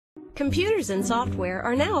Computers and software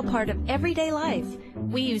are now a part of everyday life.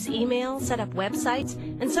 We use email, set up websites,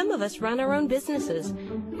 and some of us run our own businesses.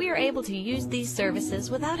 We are able to use these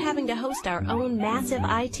services without having to host our own massive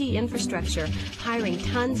IT infrastructure, hiring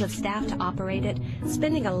tons of staff to operate it,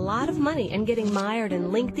 spending a lot of money and getting mired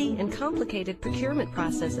in lengthy and complicated procurement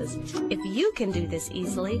processes. If you can do this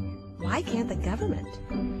easily, why can't the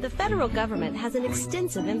government? The federal government has an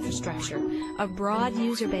extensive infrastructure, a broad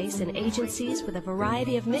user base and agencies with a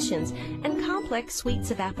variety of missions and complex suites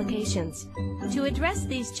of applications. To address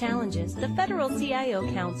these challenges, the Federal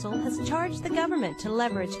CIO Council has charged the government to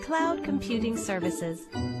leverage cloud computing services.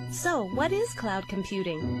 So, what is cloud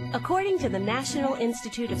computing? According to the National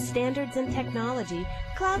Institute of Standards and Technology,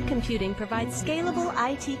 cloud computing provides scalable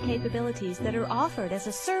IT capabilities that are offered as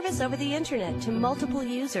a service over the Internet to multiple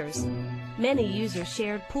users. Many users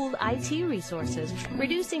shared pooled IT resources,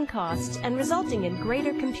 reducing costs and resulting in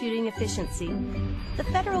greater computing efficiency. The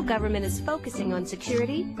federal government is focusing on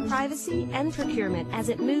security, privacy, and procurement as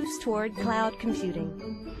it moves toward cloud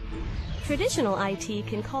computing. Traditional IT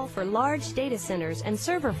can call for large data centers and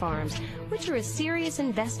server farms, which are a serious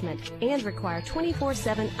investment and require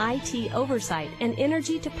 24/7 IT oversight and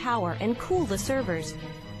energy to power and cool the servers.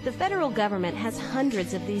 The federal government has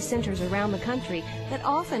hundreds of these centers around the country that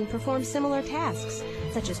often perform similar tasks,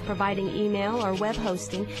 such as providing email or web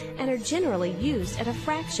hosting, and are generally used at a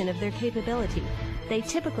fraction of their capability. They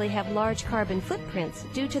typically have large carbon footprints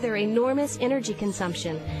due to their enormous energy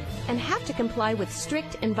consumption and have to comply with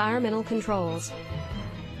strict environmental controls.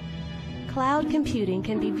 Cloud computing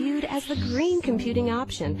can be viewed as the green computing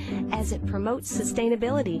option, as it promotes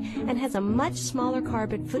sustainability and has a much smaller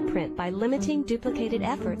carbon footprint by limiting duplicated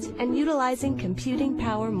efforts and utilizing computing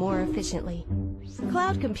power more efficiently.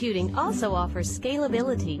 Cloud computing also offers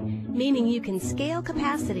scalability, meaning you can scale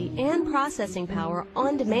capacity and processing power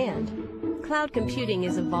on demand. Cloud computing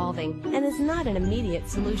is evolving and is not an immediate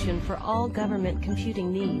solution for all government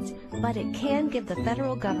computing needs, but it can give the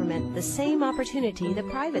federal government the same opportunity the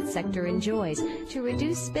private sector enjoys to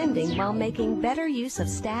reduce spending while making better use of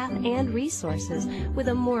staff and resources with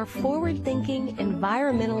a more forward-thinking,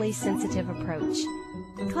 environmentally sensitive approach.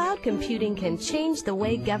 Cloud computing can change the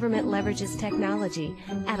way government leverages technology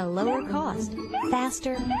at a lower cost,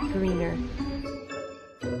 faster, greener.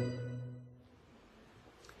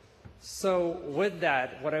 So with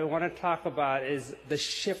that, what I want to talk about is the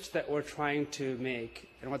shift that we're trying to make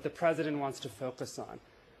and what the President wants to focus on.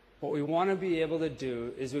 What we want to be able to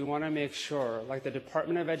do is we want to make sure, like the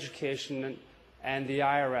Department of Education and the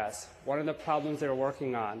IRS, one of the problems they're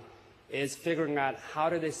working on is figuring out how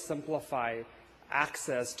do they simplify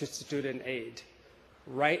access to student aid.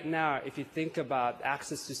 Right now, if you think about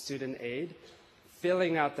access to student aid,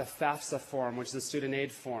 filling out the FAFSA form, which is the student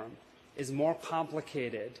aid form, is more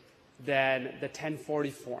complicated than the 1040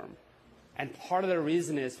 form. And part of the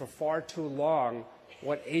reason is for far too long,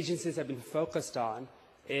 what agencies have been focused on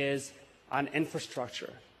is on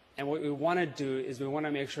infrastructure. And what we want to do is we want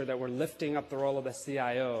to make sure that we're lifting up the role of the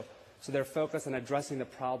CIO so they're focused on addressing the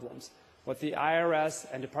problems. What the IRS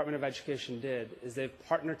and Department of Education did is they've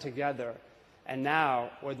partnered together, and now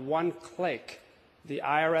with one click, the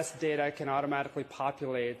IRS data can automatically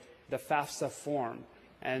populate the FAFSA form,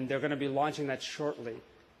 and they're going to be launching that shortly,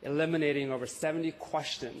 eliminating over 70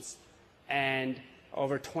 questions and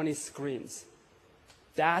over 20 screens.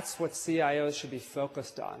 That's what CIOs should be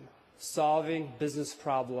focused on, solving business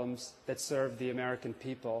problems that serve the American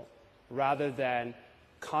people, rather than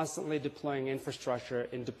constantly deploying infrastructure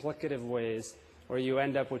in duplicative ways where you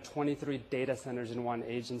end up with 23 data centers in one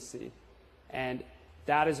agency. And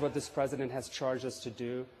that is what this President has charged us to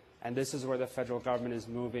do, and this is where the federal government is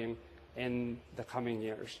moving in the coming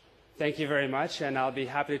years. Thank you very much, and I'll be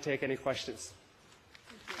happy to take any questions.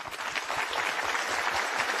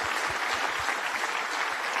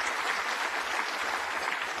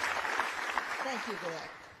 Thank you, Vivek.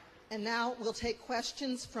 And now we'll take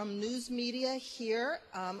questions from news media here.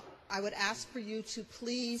 I would ask for you to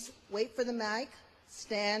please wait for the mic,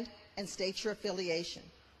 stand, and state your affiliation.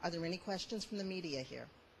 Are there any questions from the media here?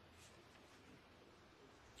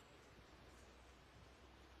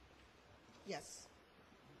 Yes.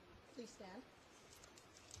 Please stand.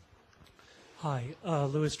 Hi,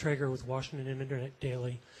 Louis Traeger with Washington Internet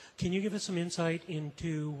Daily. Can you give us some insight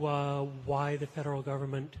into why the federal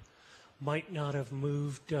government might not have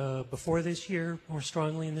moved before this year more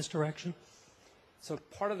strongly in this direction? So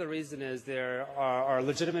part of the reason is there are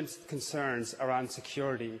legitimate concerns around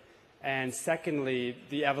security, and secondly,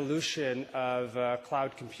 the evolution of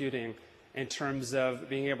cloud computing in terms of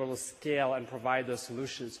being able to scale and provide those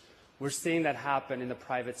solutions. We're seeing that happen in the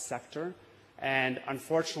private sector, and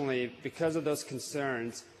unfortunately, because of those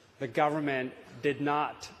concerns, the government did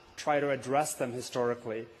not try to address them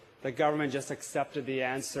historically. The government just accepted the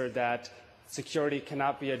answer that security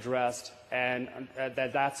cannot be addressed and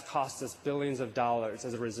that's cost us billions of dollars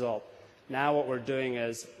as a result. Now what we're doing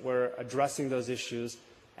is we're addressing those issues,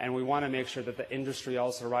 and we want to make sure that the industry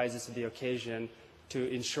also rises to the occasion to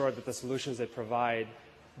ensure that the solutions they provide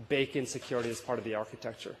bake in security as part of the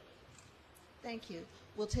architecture. Thank you.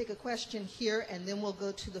 We'll take a question here, and then we'll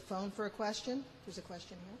go to the phone for a question. There's a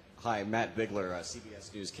question here. Hi, Matt Bigler,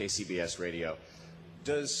 CBS News, KCBS Radio.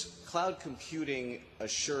 Does cloud computing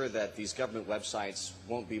assure that these government websites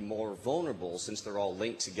won't be more vulnerable since they're all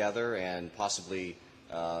linked together and possibly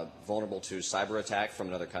vulnerable to cyber attack from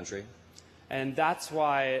another country? And that's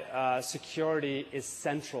why security is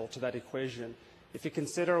central to that equation. If you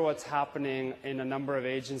consider what's happening in a number of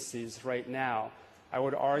agencies right now, I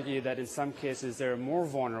would argue that in some cases they're more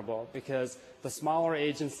vulnerable because the smaller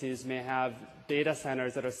agencies may have data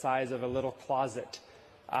centers that are the size of a little closet,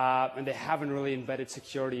 and they haven't really embedded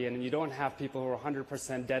security in, and you don't have people who are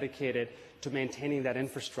 100% dedicated to maintaining that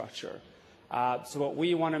infrastructure. So what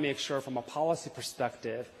we want to make sure from a policy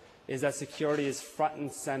perspective is that security is front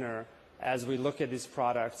and center as we look at these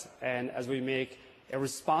products and as we make a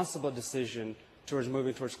responsible decision towards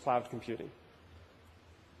moving towards cloud computing.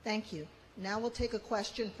 Thank you. Now we'll take a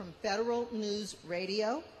question from Federal News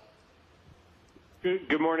Radio.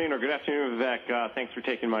 Good morning or good afternoon, Vivek. Thanks for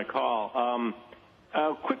taking my call.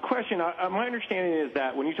 Quick question. My understanding is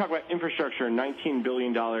that when you talk about infrastructure, $19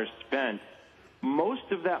 billion spent,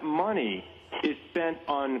 most of that money is spent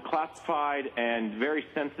on classified and very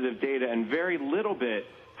sensitive data, and very little bit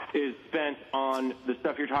is spent on the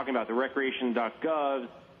stuff you're talking about, the recreation.gov,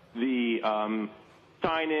 the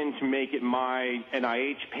sign-in to make it my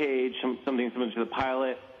NIH page, something similar to the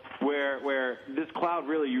pilot, where this cloud,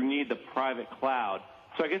 really, you need the private cloud.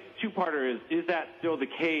 So I guess the two-parter is that still the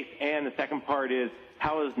case? And the second part is,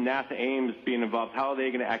 how is NASA AMES being involved? How are they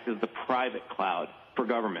going to act as the private cloud for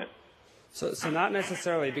government? So not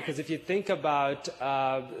necessarily, because if you think about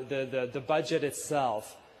the budget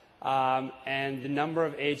itself and the number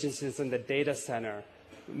of agencies in the data center,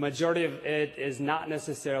 majority of it is not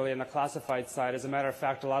necessarily on the classified side. As a matter of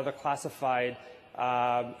fact, a lot of the classified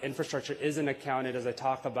infrastructure isn't accounted as I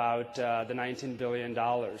talk about the $19 billion.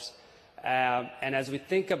 And as we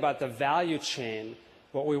think about the value chain,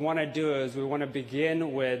 what we want to do is we want to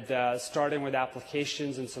begin with starting with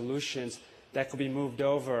applications and solutions that could be moved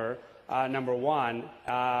over, number one,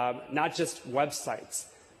 not just websites.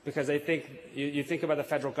 Because I think you think about the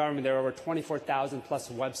federal government, there are over 24,000 plus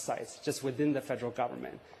websites just within the federal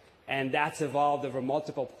government. And that's evolved over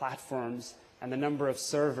multiple platforms and the number of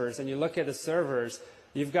servers. And you look at the servers,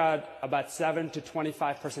 you've got about 7 to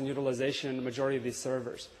 25% utilization in the majority of these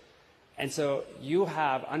servers. And so you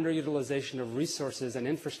have underutilization of resources and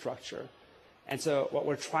infrastructure. And so what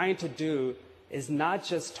we're trying to do is not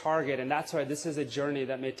just target, and that's why this is a journey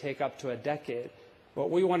that may take up to a decade. What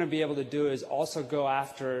we want to be able to do is also go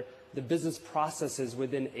after the business processes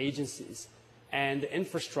within agencies and the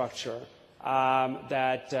infrastructure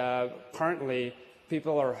that currently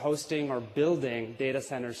people are hosting or building data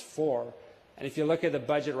centers for. And if you look at the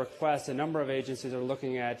budget request, a number of agencies are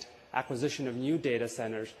looking at acquisition of new data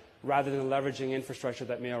centers rather than leveraging infrastructure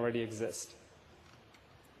that may already exist.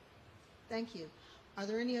 Thank you. Are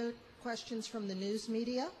there any other questions from the news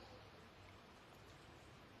media?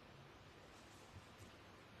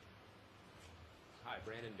 Hi,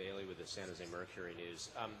 Brandon Bailey with the San Jose Mercury News.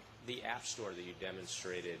 The App Store that you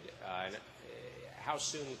demonstrated, how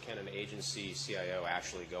soon can an agency CIO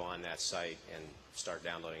actually go on that site and start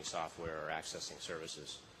downloading software or accessing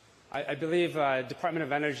services? I believe Department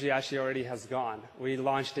of Energy actually already has gone. We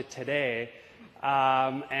launched it today,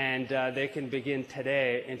 and they can begin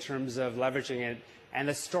today in terms of leveraging it. And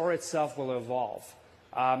the store itself will evolve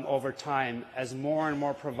over time as more and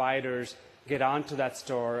more providers get onto that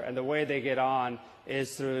store. And the way they get on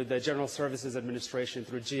is through the General Services Administration,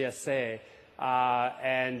 through GSA,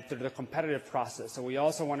 and through the competitive process. So we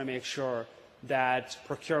also want to make sure that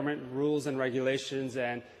procurement rules and regulations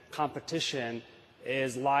and competition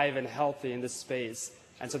is live and healthy in this space.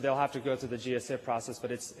 And so they'll have to go through the GSA process,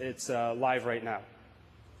 but it's live right now.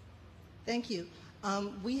 Thank you.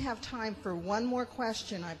 We have time for one more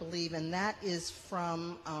question, I believe, and that is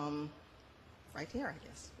from right here, I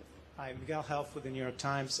guess. Hi, Miguel Helf with the New York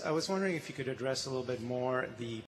Times. I was wondering if you could address a little bit more the